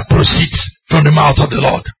that proceeds from the mouth of the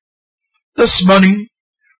Lord. This morning,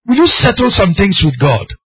 will you settle some things with God?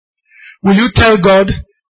 Will you tell God,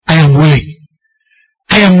 I am willing.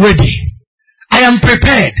 I am ready. I am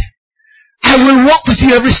prepared. I will walk with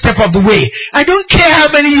you every step of the way. I don't care how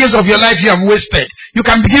many years of your life you have wasted. You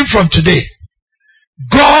can begin from today.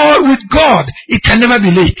 With God, it can never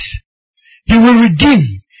be late. He will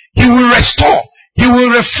redeem. He will restore. He will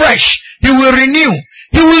refresh. He will renew.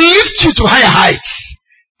 He will lift you to higher heights.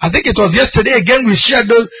 I think it was yesterday again we shared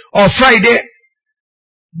those, or Friday.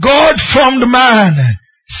 God formed man.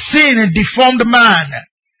 Sin deformed man.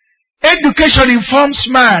 Education informs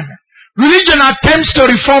man. Religion attempts to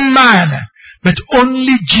reform man. But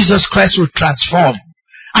only Jesus Christ will transform.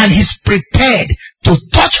 And he's prepared to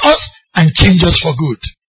touch us and change us for good.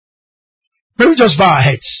 May we just bow our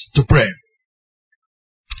heads to pray.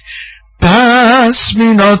 Pass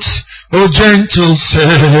me not, O gentle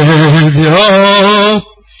Savior.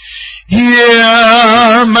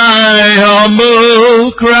 Hear my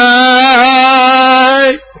humble cry.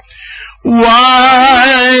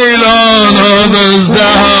 While on others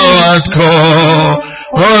thou art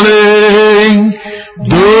calling,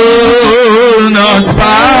 do not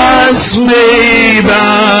pass me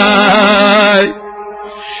by.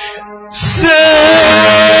 Savior,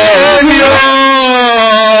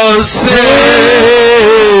 Savior,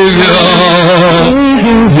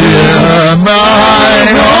 hear my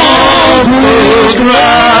humble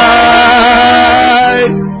cry.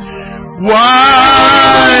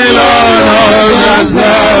 While on others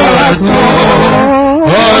thou art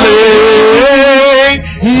calling,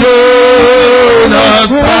 do not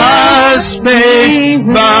pass me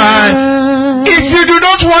by. If you do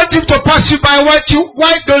not want him to pass you by,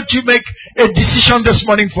 why don't you make a decision this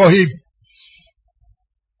morning for him?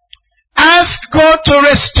 Ask God to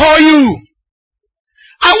restore you.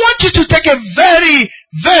 I want you to take a very,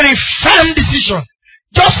 very firm decision.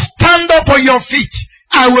 Just stand up on your feet.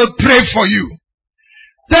 I will pray for you.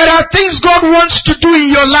 There are things God wants to do in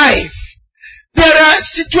your life. There are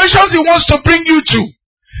situations he wants to bring you to.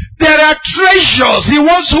 There are treasures he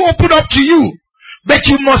wants to open up to you. But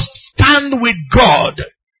you must stand with God.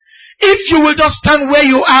 If you will just stand where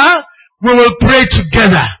you are, we will pray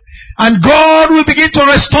together. And God will begin to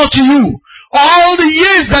restore to you all the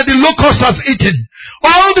years that the locust has eaten.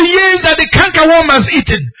 All the years that the cankerworm has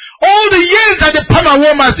eaten. All the years that the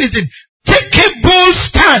palmerworm has eaten. Take a bold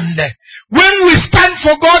stand. When we stand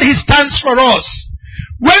for God, he stands for us.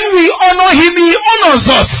 When we honor him, he honors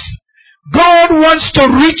us. God wants to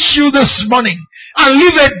reach you this morning and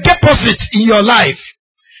leave a deposit in your life.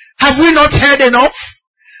 Have we not heard enough?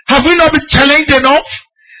 Have we not been challenged enough?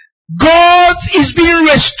 God is being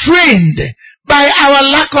restrained by our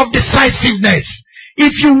lack of decisiveness.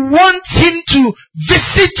 If you want him to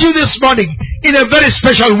visit you this morning in a very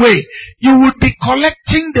special way, you would be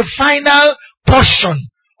collecting the final portion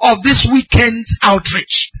of this weekend's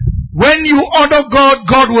outreach. When you honor God,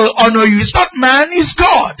 God will honor you. It's not man, it's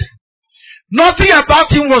God. Nothing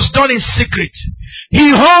about him was done in secret. He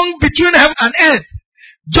hung between heaven and earth.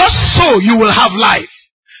 Just so you will have life.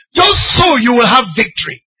 Just so you will have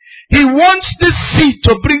victory. He wants this seed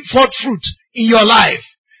to bring forth fruit in your life.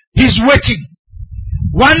 He's waiting.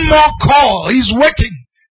 One more call. He's waiting.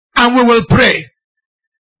 And we will pray.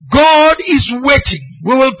 God is waiting.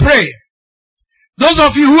 We will pray. Those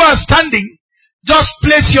of you who are standing, just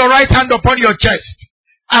place your right hand upon your chest.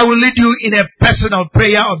 I will lead you in a personal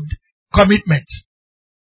prayer of commitment.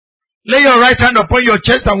 Lay your right hand upon your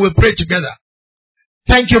chest and we'll pray together.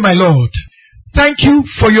 Thank you, my Lord. Thank you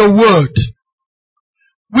for your word,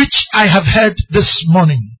 which I have heard this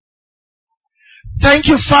morning. Thank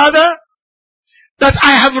you, Father, that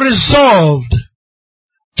I have resolved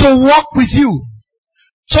to walk with you,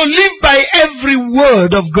 to live by every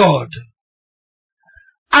word of God.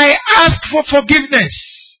 I ask for forgiveness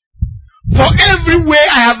for every way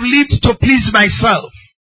I have lived to please myself.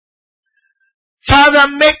 Father,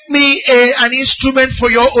 make me an instrument for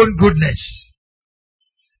your own goodness.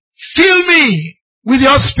 Fill me with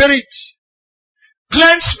your spirit.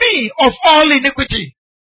 Cleanse me of all iniquity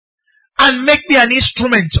and make me an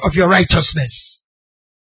instrument of your righteousness.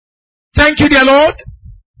 Thank you, dear Lord.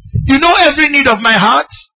 You know every need of my heart.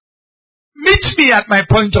 Meet me at my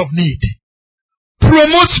point of need.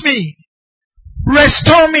 Promote me.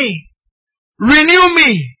 Restore me. Renew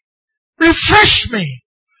me. Refresh me.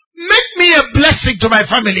 Make me a blessing to my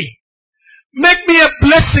family. Make me a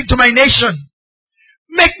blessing to my nation.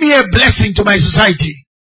 Make me a blessing to my society.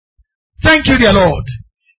 Thank you, dear Lord.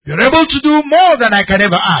 You're able to do more than I can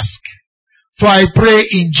ever ask. For I pray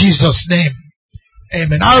in Jesus' name.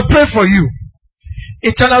 Amen. I'll pray for you.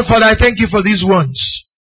 Eternal Father, I thank you for these ones.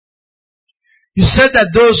 You said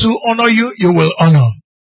that those who honor you, you will honor.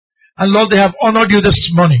 And Lord, they have honored you this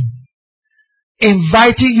morning,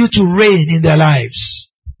 inviting you to reign in their lives.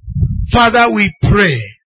 Father, we pray,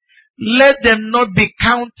 let them not be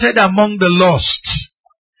counted among the lost.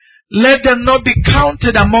 Let them not be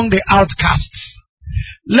counted among the outcasts.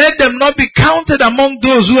 Let them not be counted among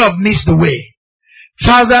those who have missed the way.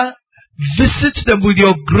 Father, visit them with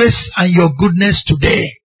your grace and your goodness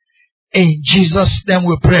today. In Jesus' name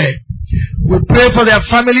we pray. We pray for their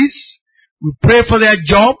families. We pray for their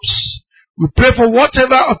jobs. We pray for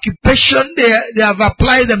whatever occupation they have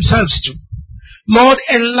applied themselves to. Lord,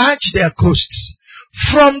 enlarge their coasts.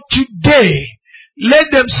 From today,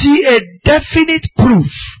 let them see a definite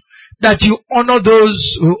proof that you honor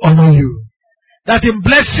those who honor you. That in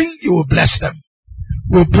blessing, you will bless them.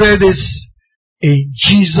 We pray this in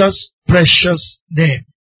Jesus' precious name.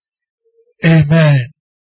 Amen.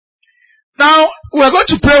 Now, we are going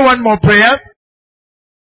to pray one more prayer.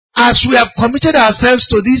 As we have committed ourselves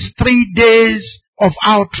to these 3 days of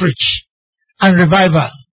outreach and revival,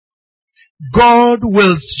 God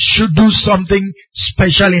should do something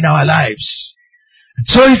special in our lives.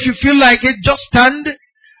 So if you feel like it, just stand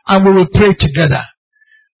and we will pray together.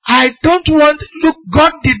 Look,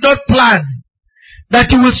 God did not plan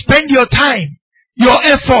that you will spend your time, your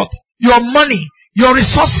effort, your money, your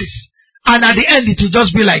resources, and at the end it will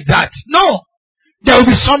just be like that. No, there will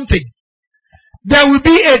be something. There will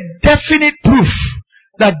be a definite proof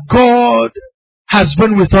that God has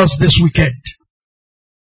been with us this weekend.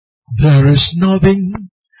 There is nothing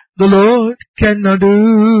the Lord cannot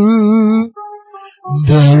do.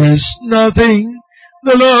 There is nothing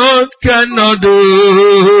the Lord cannot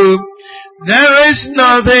do. There is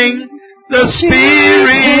nothing the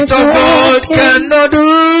Spirit of God cannot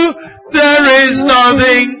do. There is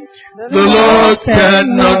nothing the Lord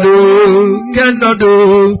cannot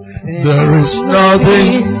do. There is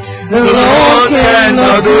nothing the Lord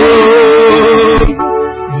cannot do.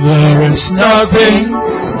 There is nothing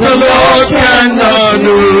the Lord cannot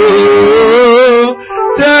do.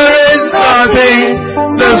 There is nothing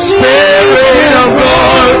the Spirit of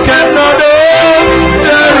God cannot do.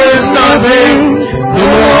 There is nothing the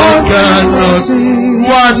Lord cannot do.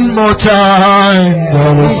 One more time.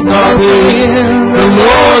 There is nothing the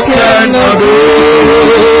Lord cannot do.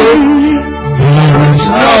 There is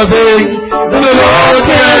nothing the Lord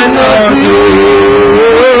cannot do.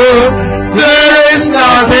 There is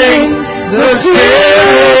nothing the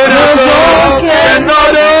Spirit of God cannot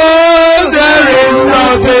do. There is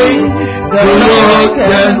nothing the Lord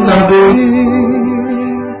cannot do.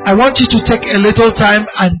 I want you to take a little time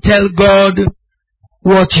and tell God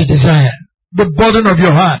what you desire, the burden of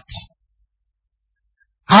your heart.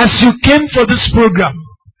 As you came for this program,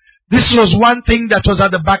 this was one thing that was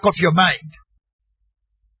at the back of your mind.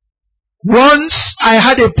 Once I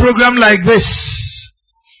had a program like this,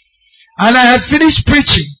 and I had finished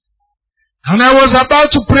preaching, and I was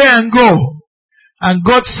about to pray and go, and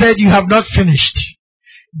God said, you have not finished.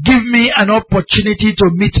 Give me an opportunity to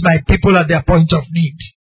meet my people at their point of need.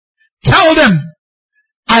 Tell them,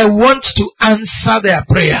 I want to answer their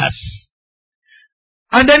prayers.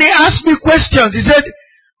 And then he asked me questions. He said,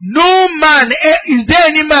 no man, is there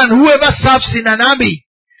any man who ever serves in an army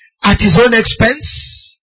at his own expense?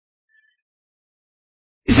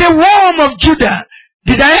 He said, Worm of Judah,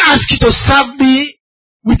 did I ask you to serve me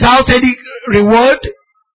without any reward?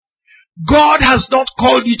 God has not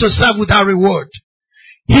called you to serve without reward.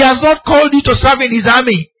 He has not called you to serve in his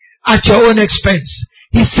army at your own expense.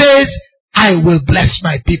 He says, I will bless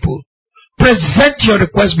my people. Present your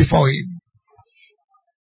request before him.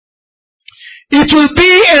 It will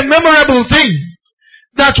be a memorable thing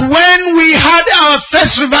that when we had our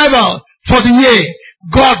first revival for the year,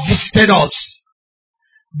 God visited us.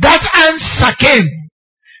 That answer came.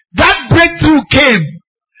 That breakthrough came.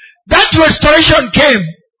 That restoration came.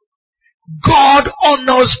 God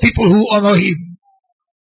honors people who honor him.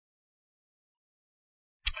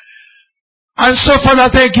 And so, Father,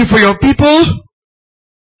 thank you for your people.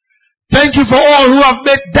 Thank you for all who have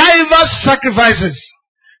made diverse sacrifices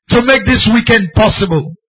to make this weekend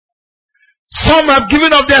possible. Some have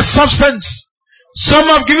given up their substance. Some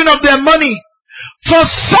have given up their money. For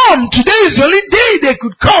some, today is the only day they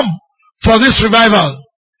could come for this revival.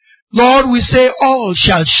 Lord, we say all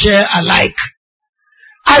shall share alike.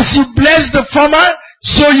 As you bless the former,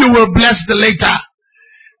 so you will bless the later.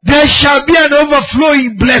 There shall be an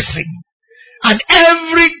overflowing blessing, and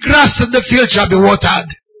every grass in the field shall be watered.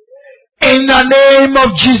 In the name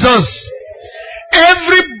of Jesus,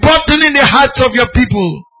 every burden in the hearts of your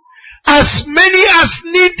people, as many as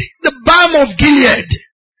need the balm of Gilead,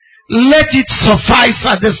 let it suffice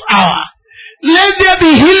at this hour. Let there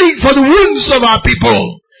be healing for the wounds of our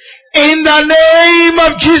people. In the name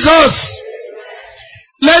of Jesus,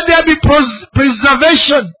 let there be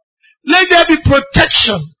preservation. Let there be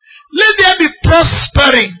protection. Let there be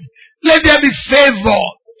prospering. Let there be favor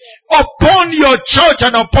upon your church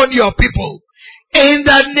and upon your people. In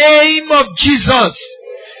the name of Jesus,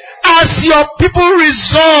 as your people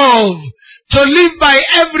resolve to live by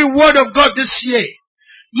every word of God this year,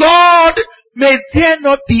 Lord, may there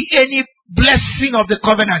not be any blessing of the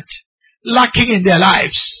covenant lacking in their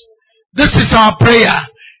lives. This is our prayer.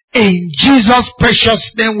 In Jesus'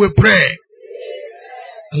 precious name we pray.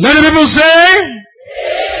 Let the people say,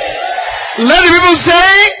 let the people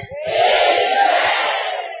say,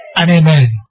 and amen.